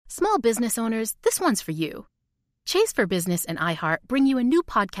Small business owners, this one's for you. Chase for Business and iHeart bring you a new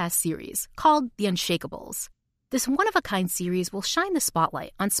podcast series called The Unshakables. This one-of-a-kind series will shine the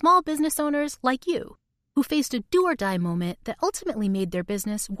spotlight on small business owners like you, who faced a do-or-die moment that ultimately made their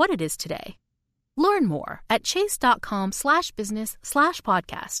business what it is today. Learn more at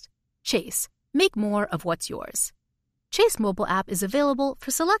chase.com/business/podcast. Chase, make more of what's yours. Chase mobile app is available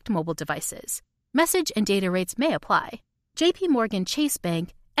for select mobile devices. Message and data rates may apply. J.P. Morgan Chase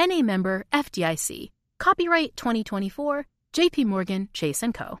Bank, N.A. member FDIC. Copyright 2024, J.P. Morgan Chase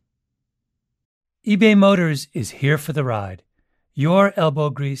 & Co. eBay Motors is here for the ride. Your elbow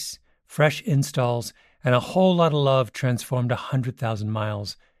grease, fresh installs, and a whole lot of love transformed 100,000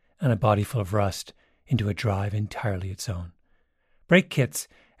 miles and a body full of rust into a drive entirely its own. Brake kits,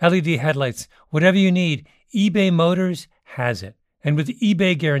 LED headlights, whatever you need, eBay Motors has it. And with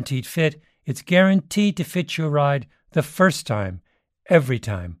eBay Guaranteed Fit, it's guaranteed to fit your ride the first time, every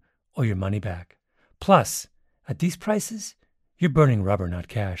time, or your money back. Plus, at these prices, you're burning rubber, not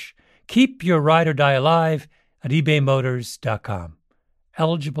cash. Keep your ride or die alive at ebaymotors.com.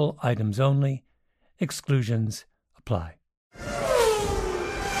 Eligible items only. Exclusions apply.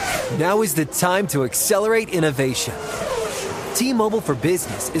 Now is the time to accelerate innovation. T-Mobile for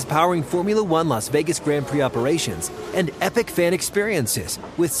Business is powering Formula One Las Vegas Grand Prix operations and epic fan experiences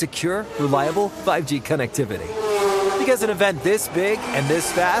with secure, reliable 5G connectivity. Because an event this big and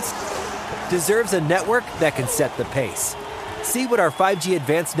this fast deserves a network that can set the pace. See what our 5G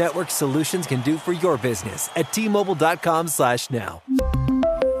advanced network solutions can do for your business at T-Mobile.com/now.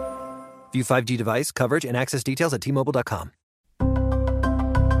 View 5G device coverage and access details at T-Mobile.com.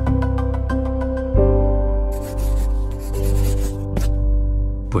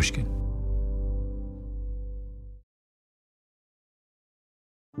 Pushkin.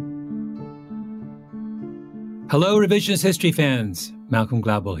 Hello, Revisionist history fans. Malcolm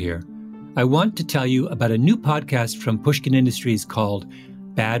Gladwell here. I want to tell you about a new podcast from Pushkin Industries called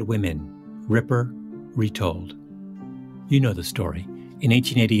Bad Women, Ripper Retold. You know the story. In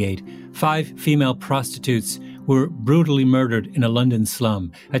 1888, 5 female prostitutes were brutally murdered in a London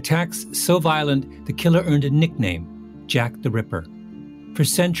slum. Attacks so violent, the killer earned a nickname, Jack the Ripper. For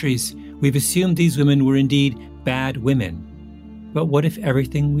centuries, we've assumed these women were indeed bad women. But what if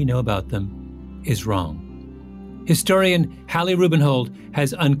everything we know about them is wrong? Historian Hallie Rubenhold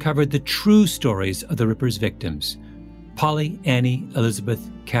has uncovered the true stories of the Ripper's victims. Polly, Annie, Elizabeth,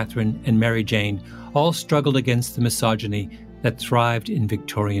 Catherine, and Mary Jane all struggled against the misogyny that thrived in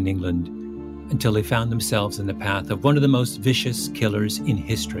Victorian England until they found themselves in the path of one of the most vicious killers in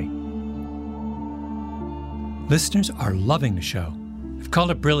history. Listeners are loving the show. I've called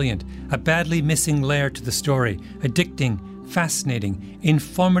it brilliant, a badly missing layer to the story, addicting, fascinating,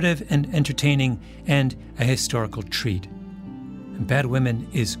 informative and entertaining, and a historical treat. And Bad Women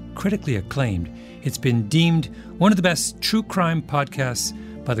is critically acclaimed. It's been deemed one of the best true crime podcasts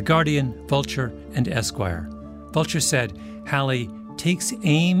by The Guardian, Vulture, and Esquire. Vulture said Hallie takes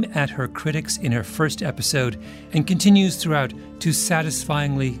aim at her critics in her first episode and continues throughout to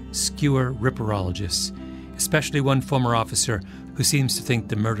satisfyingly skewer ripperologists, especially one former officer who seems to think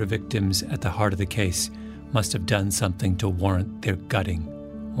the murder victims at the heart of the case must have done something to warrant their gutting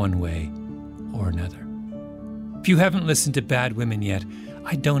one way or another. If you haven't listened to Bad Women yet,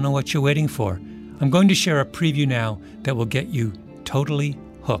 I don't know what you're waiting for. I'm going to share a preview now that will get you totally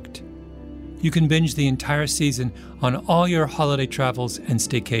hooked. You can binge the entire season on all your holiday travels and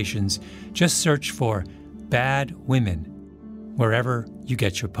staycations. Just search for Bad Women wherever you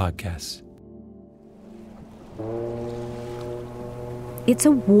get your podcasts. It's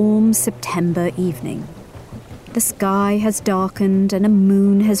a warm September evening. The sky has darkened and a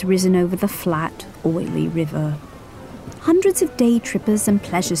moon has risen over the flat, oily river. Hundreds of day trippers and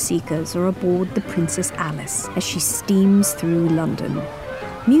pleasure seekers are aboard the Princess Alice as she steams through London.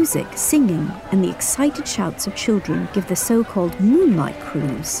 Music, singing, and the excited shouts of children give the so-called moonlight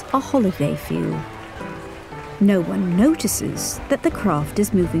cruise a holiday feel. No one notices that the craft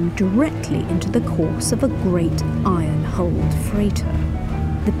is moving directly into the course of a great iron-hulled freighter.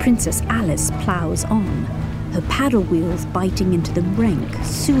 The Princess Alice ploughs on, her paddle wheels biting into the rank,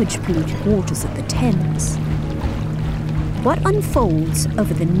 sewage-polluted waters of the Thames. What unfolds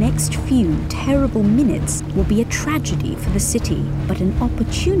over the next few terrible minutes will be a tragedy for the city, but an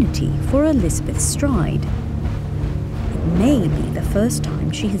opportunity for Elizabeth Stride. It may be the first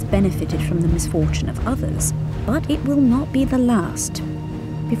time she has benefited from the misfortune of others, but it will not be the last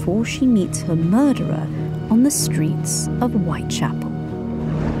before she meets her murderer on the streets of Whitechapel.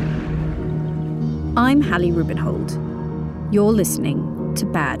 I'm Hallie Rubenhold. You're listening to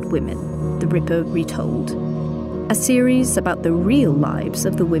Bad Women, The Ripper Retold, a series about the real lives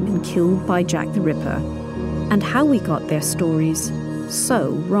of the women killed by Jack the Ripper and how we got their stories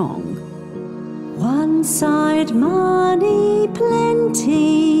so wrong. One side money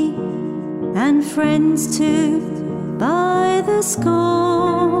plenty, and friends too by the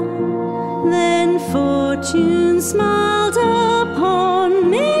score. Then fortune smiled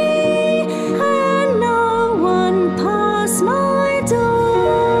upon me, and no one passed my door.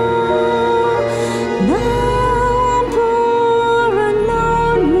 Now I'm poor and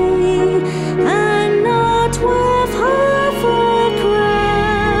lonely, and not worth half a crown.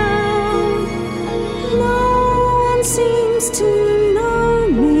 No one seems to know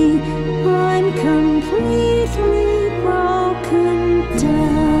me, I'm completely broken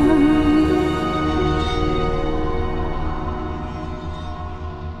down.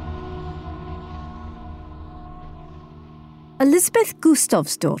 Elisabeth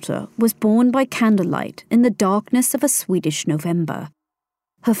Gustavsdotter was born by candlelight in the darkness of a Swedish November.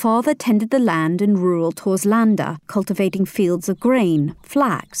 Her father tended the land in rural Torslanda, cultivating fields of grain,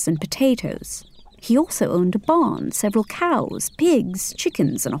 flax and potatoes. He also owned a barn, several cows, pigs,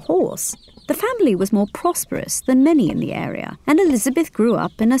 chickens and a horse. The family was more prosperous than many in the area, and Elisabeth grew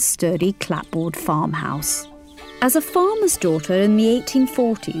up in a sturdy clapboard farmhouse. As a farmer's daughter in the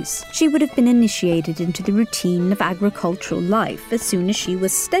 1840s, she would have been initiated into the routine of agricultural life as soon as she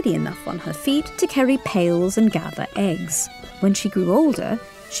was steady enough on her feet to carry pails and gather eggs. When she grew older,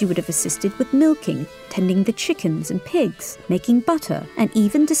 she would have assisted with milking, tending the chickens and pigs, making butter, and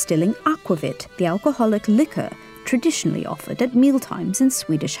even distilling aquavit, the alcoholic liquor traditionally offered at mealtimes in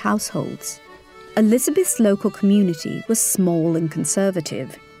Swedish households. Elisabeth's local community was small and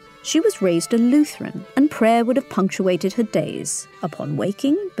conservative. She was raised a Lutheran, and prayer would have punctuated her days, upon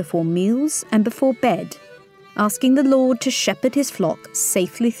waking, before meals, and before bed, asking the Lord to shepherd his flock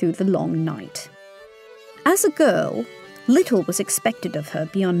safely through the long night. As a girl, little was expected of her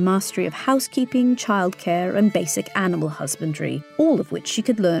beyond mastery of housekeeping, childcare, and basic animal husbandry, all of which she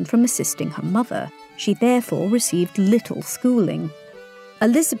could learn from assisting her mother. She therefore received little schooling.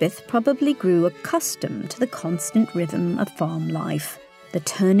 Elisabeth probably grew accustomed to the constant rhythm of farm life. The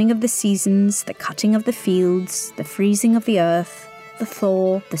turning of the seasons, the cutting of the fields, the freezing of the earth, the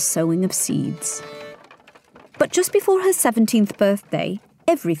thaw, the sowing of seeds. But just before her 17th birthday,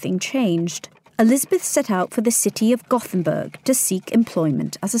 everything changed. Elisabeth set out for the city of Gothenburg to seek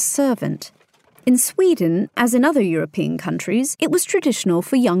employment as a servant. In Sweden, as in other European countries, it was traditional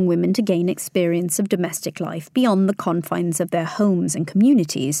for young women to gain experience of domestic life beyond the confines of their homes and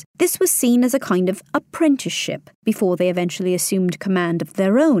communities. This was seen as a kind of apprenticeship before they eventually assumed command of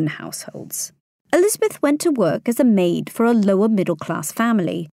their own households. Elisabeth went to work as a maid for a lower middle-class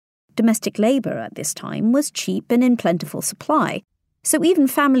family. Domestic labour at this time was cheap and in plentiful supply, so even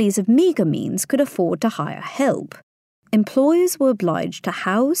families of meagre means could afford to hire help. Employers were obliged to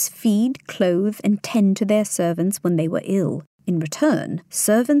house, feed, clothe, and tend to their servants when they were ill. In return,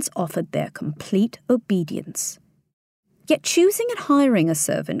 servants offered their complete obedience. Yet choosing and hiring a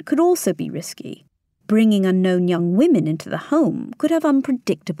servant could also be risky. Bringing unknown young women into the home could have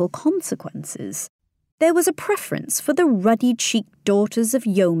unpredictable consequences. There was a preference for the ruddy-cheeked daughters of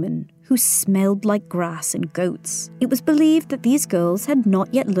yeomen who smelled like grass and goats. It was believed that these girls had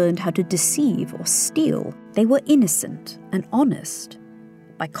not yet learned how to deceive or steal. They were innocent and honest.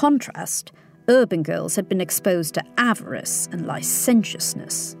 By contrast, urban girls had been exposed to avarice and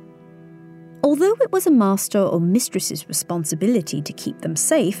licentiousness. Although it was a master or mistress's responsibility to keep them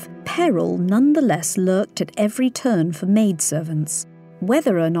safe, peril nonetheless lurked at every turn for maidservants.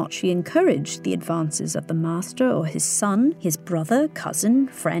 Whether or not she encouraged the advances of the master or his son, his brother, cousin,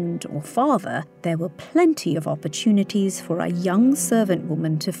 friend, or father, there were plenty of opportunities for a young servant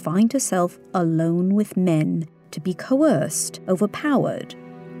woman to find herself alone with men, to be coerced, overpowered,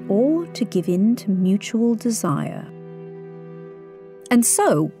 or to give in to mutual desire. And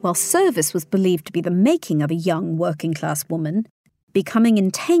so, while service was believed to be the making of a young working-class woman, becoming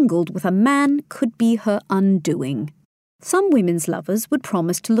entangled with a man could be her undoing. Some women's lovers would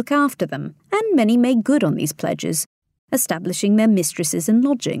promise to look after them, and many made good on these pledges, establishing their mistresses in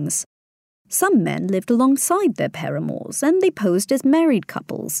lodgings. Some men lived alongside their paramours, and they posed as married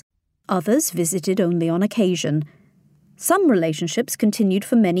couples. Others visited only on occasion. Some relationships continued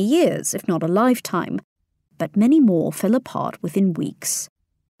for many years, if not a lifetime, but many more fell apart within weeks.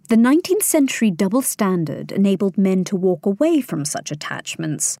 The 19th century double standard enabled men to walk away from such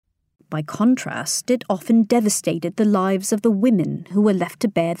attachments. By contrast, it often devastated the lives of the women who were left to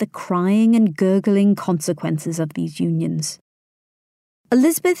bear the crying and gurgling consequences of these unions.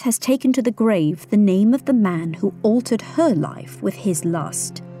 Elisabeth has taken to the grave the name of the man who altered her life with his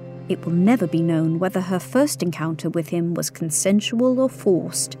lust. It will never be known whether her first encounter with him was consensual or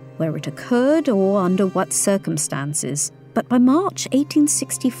forced, where it occurred or under what circumstances. But by March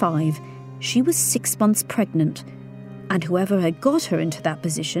 1865, she was 6 months pregnant, and whoever had got her into that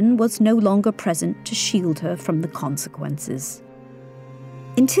position was no longer present to shield her from the consequences.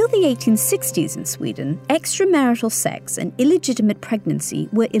 Until the 1860s in Sweden, extramarital sex and illegitimate pregnancy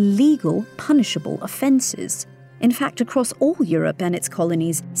were illegal, punishable offences. In fact, across all Europe and its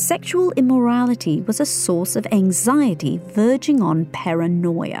colonies, sexual immorality was a source of anxiety verging on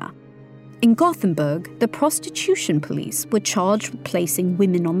paranoia. In Gothenburg, the prostitution police were charged with placing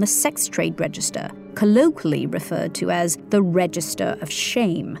women on the sex trade register, colloquially referred to as the Register of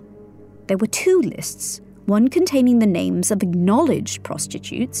Shame. There were 2 lists, one containing the names of acknowledged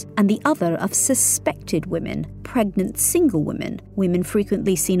prostitutes and the other of suspected women, pregnant single women, women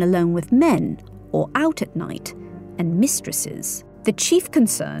frequently seen alone with men or out at night, and mistresses. The chief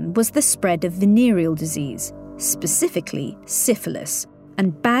concern was the spread of venereal disease, specifically syphilis,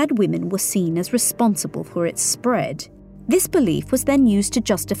 and bad women were seen as responsible for its spread. This belief was then used to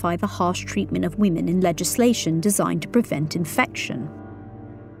justify the harsh treatment of women in legislation designed to prevent infection.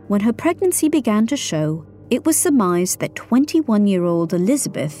 When her pregnancy began to show, it was surmised that 21-year-old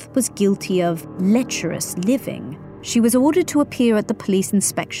Elizabeth was guilty of lecherous living. She was ordered to appear at the police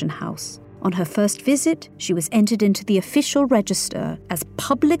inspection house. On her first visit, she was entered into the official register as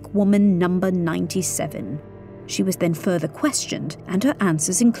Public Woman Number 97. She was then further questioned, and her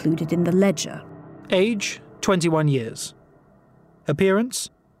answers included in the ledger. Age, 21 years.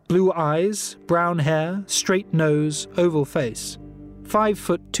 Appearance, blue eyes, brown hair, straight nose, oval face. 5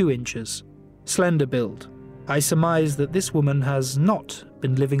 foot 2 inches. Slender build. I surmise that this woman has not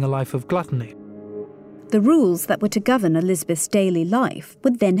been living a life of gluttony. The rules that were to govern Elizabeth's daily life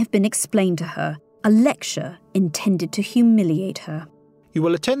would then have been explained to her, a lecture intended to humiliate her. You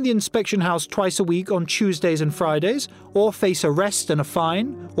will attend the inspection house twice a week on Tuesdays and Fridays, or face arrest and a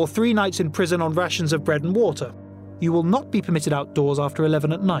fine, or 3 nights in prison on rations of bread and water. You will not be permitted outdoors after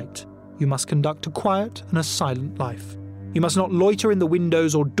 11 at night. You must conduct a quiet and a silent life. You must not loiter in the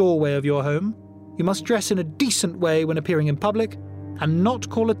windows or doorway of your home. You must dress in a decent way when appearing in public, and not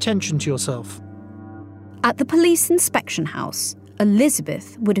call attention to yourself. At the police inspection house,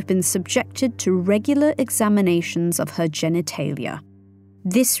 Elizabeth would have been subjected to regular examinations of her genitalia.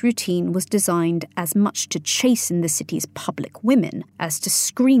 This routine was designed as much to chasten the city's public women as to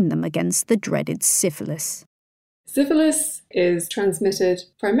screen them against the dreaded syphilis. Syphilis is transmitted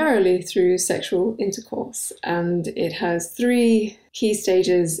primarily through sexual intercourse, and it has 3 key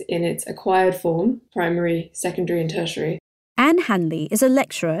stages in its acquired form: primary, secondary, and tertiary. Anne Hanley is a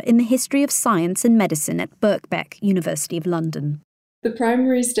lecturer in the history of science and medicine at Birkbeck, University of London. The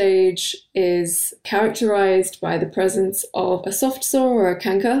primary stage is characterised by the presence of a soft sore or a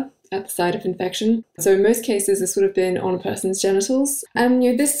canker at the site of infection. So in most cases, this would have been on a person's genitals. And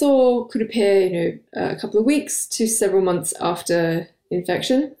this sore could appear, a couple of weeks to several months after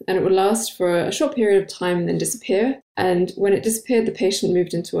infection, and it would last for a short period of time and then disappear. And when it disappeared, the patient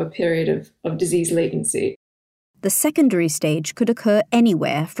moved into a period of disease latency. The secondary stage could occur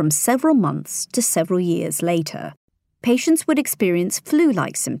anywhere from several months to several years later. Patients would experience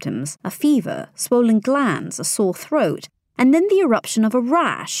flu-like symptoms, a fever, swollen glands, a sore throat, and then the eruption of a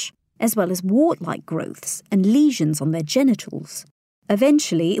rash, as well as wart-like growths and lesions on their genitals.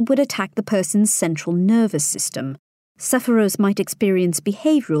 Eventually, it would attack the person's central nervous system. Sufferers might experience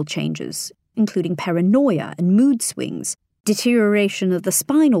behavioural changes, including paranoia and mood swings, deterioration of the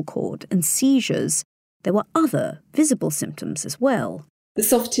spinal cord and seizures. There were other visible symptoms as well. The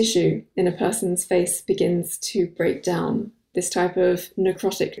soft tissue in a person's face begins to break down, this type of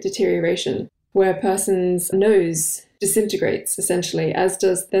necrotic deterioration, where a person's nose disintegrates, essentially, as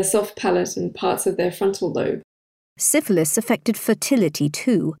does their soft palate and parts of their frontal lobe. Syphilis affected fertility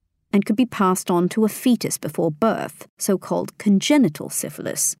too, and could be passed on to a fetus before birth, so-called congenital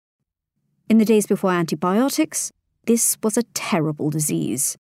syphilis. In the days before antibiotics, this was a terrible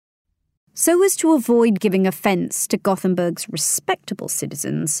disease. So as to avoid giving offence to Gothenburg's respectable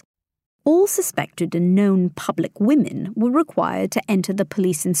citizens, all suspected and known public women were required to enter the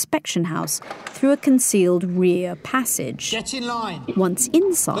police inspection house through a concealed rear passage. Get in line. Once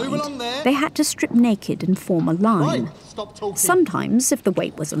inside, they had to strip naked and form a line. Right, stop talking. Sometimes, if the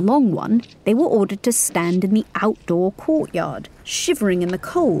wait was a long one, they were ordered to stand in the outdoor courtyard, shivering in the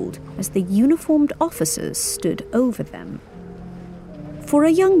cold as the uniformed officers stood over them. For a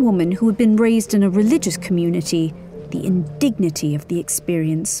young woman who had been raised in a religious community, the indignity of the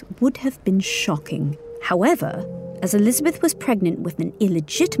experience would have been shocking. However, As Elizabeth was pregnant with an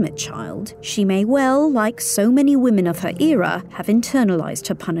illegitimate child, she may well, like so many women of her era, have internalized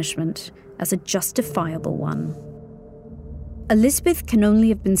her punishment as a justifiable one. Elizabeth can only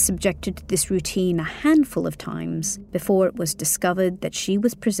have been subjected to this routine a handful of times before it was discovered that she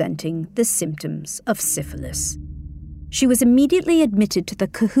was presenting the symptoms of syphilis. She was immediately admitted to the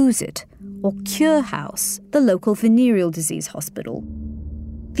Cohousit, or Cure House, the local venereal disease hospital.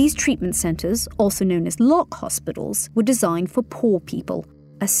 These treatment centres, also known as lock hospitals, were designed for poor people.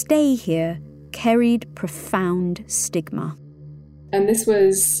 A stay here carried profound stigma. And this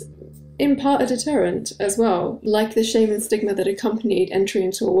was in part a deterrent as well. Like the shame and stigma that accompanied entry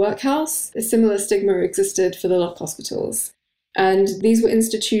into a workhouse, a similar stigma existed for the lock hospitals. And these were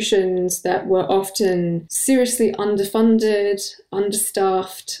institutions that were often seriously underfunded,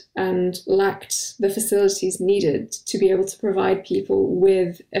 understaffed, and lacked the facilities needed to be able to provide people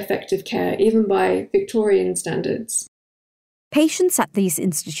with effective care, even by Victorian standards. Patients at these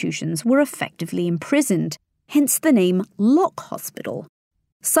institutions were effectively imprisoned, hence the name lock hospital.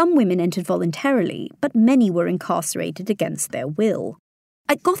 Some women entered voluntarily, but many were incarcerated against their will.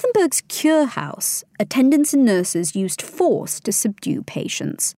 At Gothenburg's Cure House, attendants and nurses used force to subdue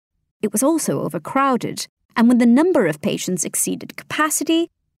patients. It was also overcrowded, and when the number of patients exceeded capacity,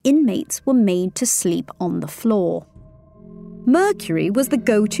 inmates were made to sleep on the floor. Mercury was the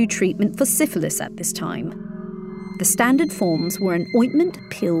go-to treatment for syphilis at this time. The standard forms were an ointment,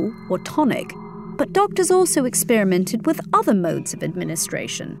 pill, or tonic, but doctors also experimented with other modes of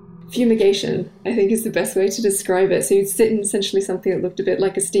administration. Fumigation, I think, is the best way to describe it. So you'd sit in essentially something that looked a bit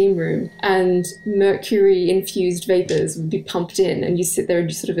like a steam room, and mercury-infused vapours would be pumped in, and you sit there and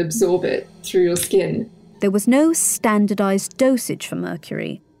you sort of absorb it through your skin. There was no standardised dosage for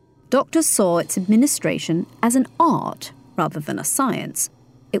mercury. Doctors saw its administration as an art rather than a science.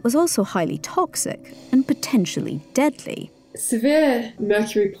 It was also highly toxic and potentially deadly. Severe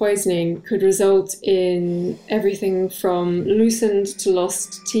mercury poisoning could result in everything from loosened to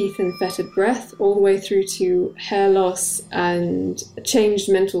lost teeth and fetid breath, all the way through to hair loss and a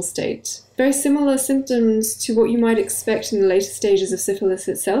changed mental state. Very similar symptoms to what you might expect in the later stages of syphilis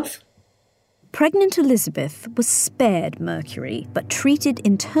itself. Pregnant Elizabeth was spared mercury, but treated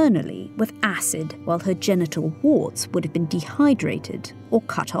internally with acid, while her genital warts would have been dehydrated or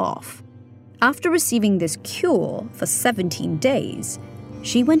cut off. After receiving this cure for 17 days,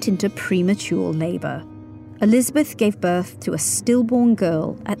 she went into premature labour. Elizabeth gave birth to a stillborn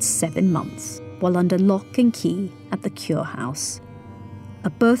girl at 7 months, while under lock and key at the Cure House. A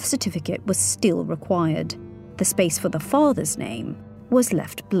birth certificate was still required. The space for the father's name was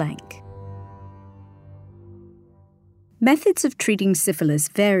left blank. Methods of treating syphilis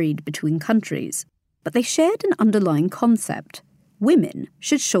varied between countries, but they shared an underlying concept. Women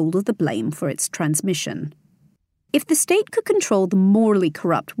should shoulder the blame for its transmission. If the state could control the morally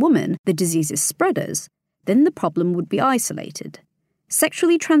corrupt woman, the disease's spreaders, then the problem would be isolated.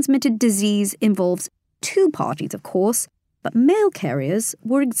 Sexually transmitted disease involves 2 parties, of course, but male carriers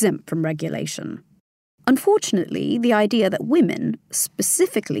were exempt from regulation. Unfortunately, the idea that women,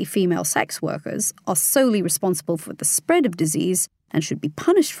 specifically female sex workers, are solely responsible for the spread of disease and should be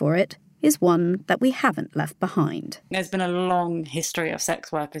punished for it is one that we haven't left behind. There's been a long history of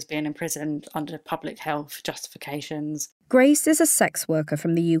sex workers being imprisoned under public health justifications. Grace is a sex worker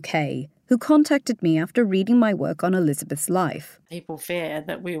from the UK who contacted me after reading my work on Elizabeth's life. People fear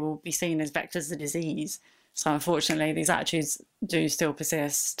that we will be seen as vectors of disease. So unfortunately, these attitudes do still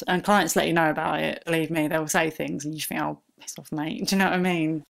persist. And clients let you know about it. Believe me, they'll say things and you think, oh, piss off, mate. Do you know what I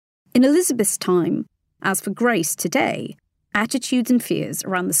mean? In Elizabeth's time, as for Grace today, attitudes and fears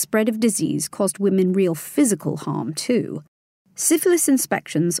around the spread of disease caused women real physical harm too. Syphilis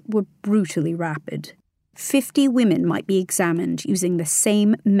inspections were brutally rapid. 50 women might be examined using the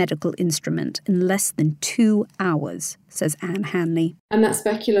same medical instrument in less than 2 hours, says Anne Hanley. And that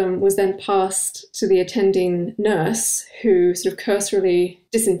speculum was then passed to the attending nurse, who sort of cursorily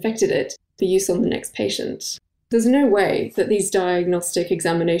disinfected it for use on the next patient. There's no way that these diagnostic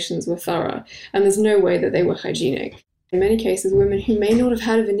examinations were thorough, and there's no way that they were hygienic. In many cases, women who may not have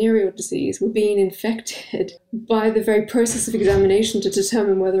had a venereal disease were being infected by the very process of examination to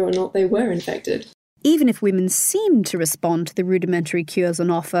determine whether or not they were infected. Even if women seemed to respond to the rudimentary cures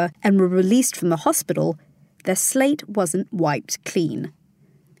on offer and were released from the hospital, their slate wasn't wiped clean.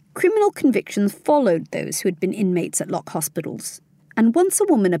 Criminal convictions followed those who had been inmates at lock hospitals, and once a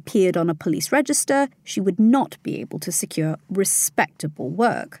woman appeared on a police register, she would not be able to secure respectable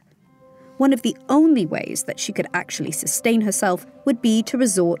work. One of the only ways that she could actually sustain herself would be to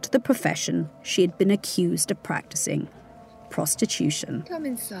resort to the profession she had been accused of practicing: prostitution. Come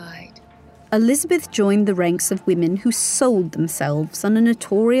inside. Elizabeth joined the ranks of women who sold themselves on a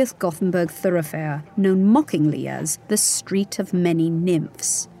notorious Gothenburg thoroughfare known mockingly as the Street of Many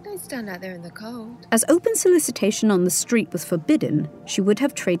Nymphs. Don't stand out there in the cold. As open solicitation on the street was forbidden, she would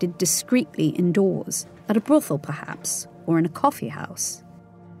have traded discreetly indoors, at a brothel perhaps, or in a coffee house.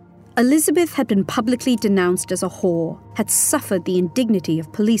 Elizabeth had been publicly denounced as a whore, had suffered the indignity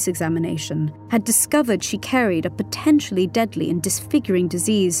of police examination, had discovered she carried a potentially deadly and disfiguring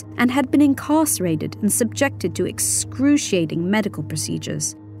disease, and had been incarcerated and subjected to excruciating medical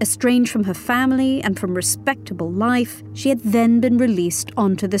procedures. Estranged from her family and from respectable life, she had then been released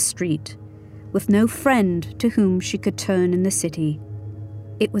onto the street, with no friend to whom she could turn in the city.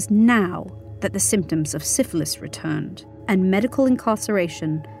 It was now that the symptoms of syphilis returned, and medical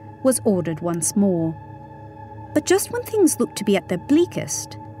incarceration was ordered once more. But just when things looked to be at their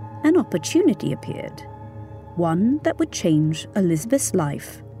bleakest, an opportunity appeared. One that would change Elizabeth's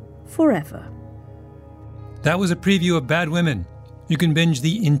life forever. That was a preview of Bad Women. You can binge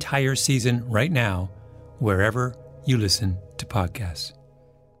the entire season right now, wherever you listen to podcasts.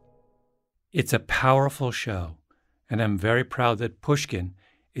 It's a powerful show, and I'm very proud that Pushkin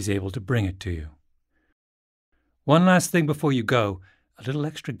is able to bring it to you. One last thing before you go, a little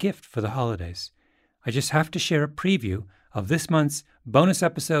extra gift for the holidays. I just have to share a preview of this month's bonus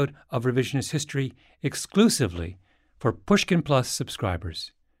episode of Revisionist History exclusively for Pushkin Plus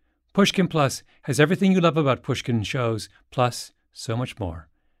subscribers. Pushkin Plus has everything you love about Pushkin shows, plus so much more.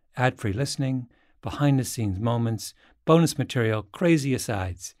 Ad-free listening, behind-the-scenes moments, bonus material, crazy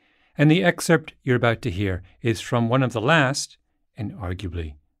asides. And the excerpt you're about to hear is from one of the last, and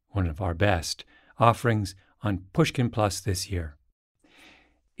arguably one of our best, offerings on Pushkin Plus this year.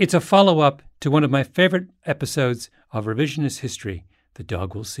 It's a follow-up to one of my favorite episodes of Revisionist History, The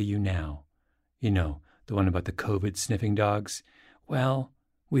Dog Will See You Now. You know, the one about the COVID sniffing dogs. Well,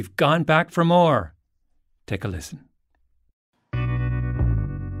 we've gone back for more. Take a listen.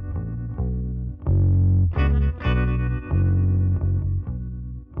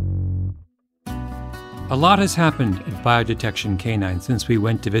 A lot has happened at Biodetection Canine since we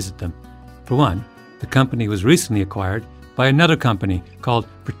went to visit them. For one, the company was recently acquired by another company called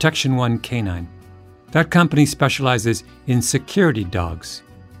Protection One Canine. That company specializes in security dogs.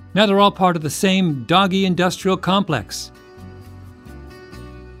 Now they're all part of the same doggy industrial complex.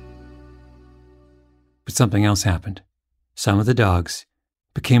 But something else happened. Some of the dogs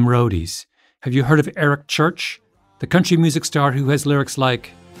became roadies. Have you heard of Eric Church, the country music star who has lyrics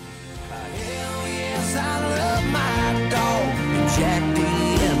like,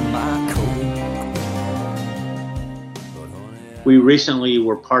 We recently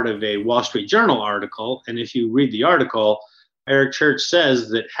were part of a Wall Street Journal article, and if you read the article, Eric Church says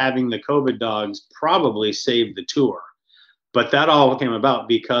that having the COVID dogs probably saved the tour. But that all came about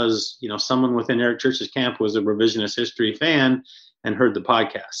because, someone within Eric Church's camp was a Revisionist History fan and heard the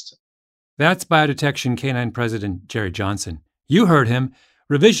podcast. That's Biodetection Canine President Jerry Johnson. You heard him.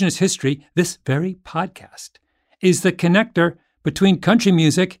 Revisionist History, this very podcast, is the connector between country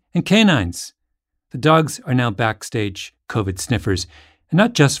music and canines. The dogs are now backstage COVID sniffers, and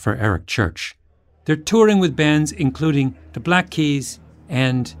not just for Eric Church. They're touring with bands including the Black Keys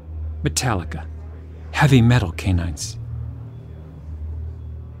and Metallica, heavy metal canines.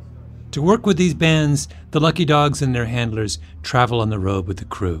 To work with these bands, the lucky dogs and their handlers travel on the road with the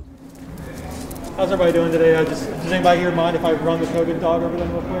crew. How's everybody doing today? Does anybody here mind if I run the COVID dog over them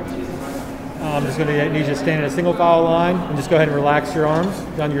real quick? I'm just going to need you to stand in a single file line and just go ahead and relax your arms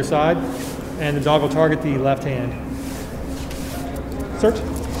down to your side, and the dog will target the left hand. Search.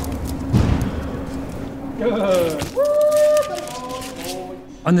 Good.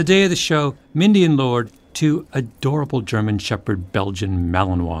 On the day of the show, Mindy and Lord, two adorable German Shepherd Belgian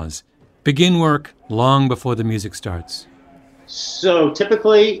Malinois, begin work long before the music starts. So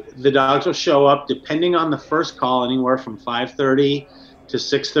typically, the dogs will show up, depending on the first call, anywhere from 5:30 to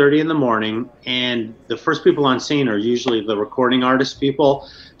 6:30 in the morning. And the first people on scene are usually the recording artist people.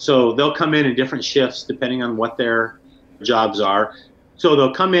 So they'll come in different shifts, depending on what their jobs are. So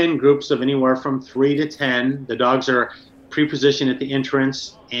they'll come in groups of anywhere from 3 to 10. The dogs are pre-positioned at the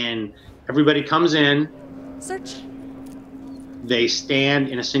entrance, and everybody comes in. Search. They stand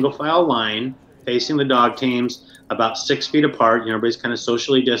in a single file line facing the dog teams about 6 feet apart. Everybody's kind of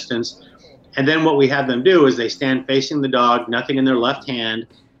socially distanced. And then what we have them do is they stand facing the dog, nothing in their left hand,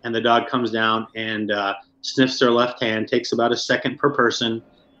 and the dog comes down and sniffs their left hand. Takes about a second per person.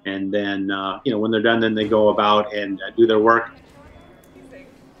 And then, when they're done, then they go about and do their work.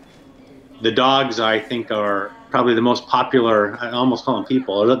 The dogs, I think, are probably the most popular, I almost call them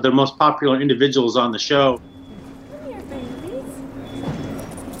people, the most popular individuals on the show. Come here, babies.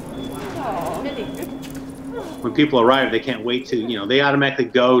 Oh, when people arrive, they can't wait to, they automatically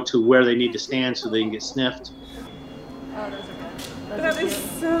go to where they need to stand so they can get sniffed. Oh, those are good. That is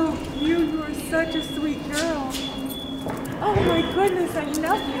so cute. You are such a sweet girl. Oh my goodness, I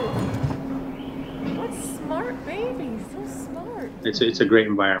love you. What smart baby. So smart. It's a great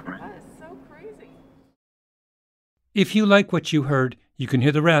environment. That is so crazy. If you like what you heard, you can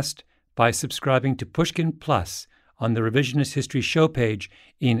hear the rest by subscribing to Pushkin Plus on the Revisionist History show page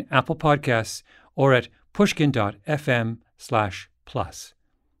in Apple Podcasts or at pushkin.fm/plus.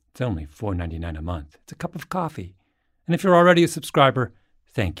 It's only $4.99 a month. It's a cup of coffee. And if you're already a subscriber,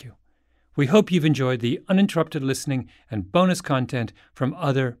 thank you. We hope you've enjoyed the uninterrupted listening and bonus content from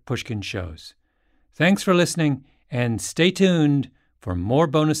other Pushkin shows. Thanks for listening, and stay tuned for more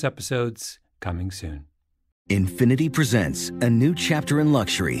bonus episodes coming soon. Infiniti presents a new chapter in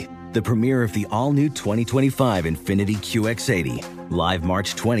luxury, the premiere of the all-new 2025 Infiniti QX80, live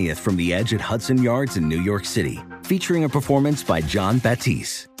March 20th from the Edge at Hudson Yards in New York City, featuring a performance by John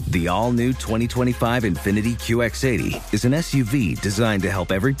Batiste. The all-new 2025 Infiniti QX80 is an SUV designed to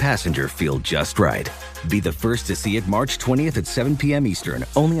help every passenger feel just right. Be the first to see it March 20th at 7 p.m. Eastern,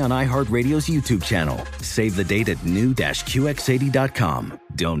 only on iHeartRadio's YouTube channel. Save the date at new-QX80.com.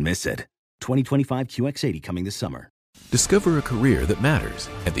 Don't miss it. 2025 QX80 coming this summer. Discover a career that matters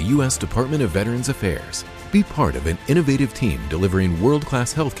at the U.S. Department of Veterans Affairs. Be part of an innovative team delivering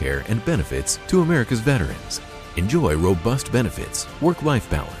world-class healthcare and benefits to America's veterans. Enjoy robust benefits, work-life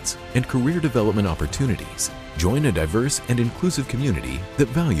balance, and career development opportunities. Join a diverse and inclusive community that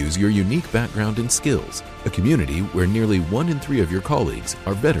values your unique background and skills. A community where nearly 1 in 3 of your colleagues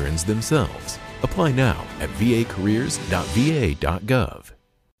are veterans themselves. Apply now at vacareers.va.gov.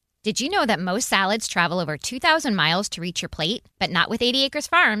 Did you know that most salads travel over 2,000 miles to reach your plate? But not with 80 Acres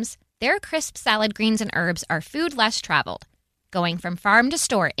Farms. Their crisp salad greens and herbs are food less traveled, going from farm to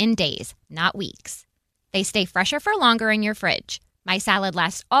store in days, not weeks. They stay fresher for longer in your fridge. My salad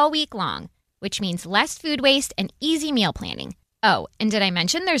lasts all week long, which means less food waste and easy meal planning. Oh, and did I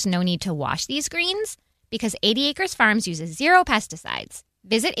mention there's no need to wash these greens? Because 80 Acres Farms uses 0 pesticides.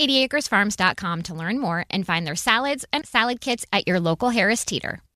 Visit 80acresfarms.com to learn more and find their salads and salad kits at your local Harris Teeter.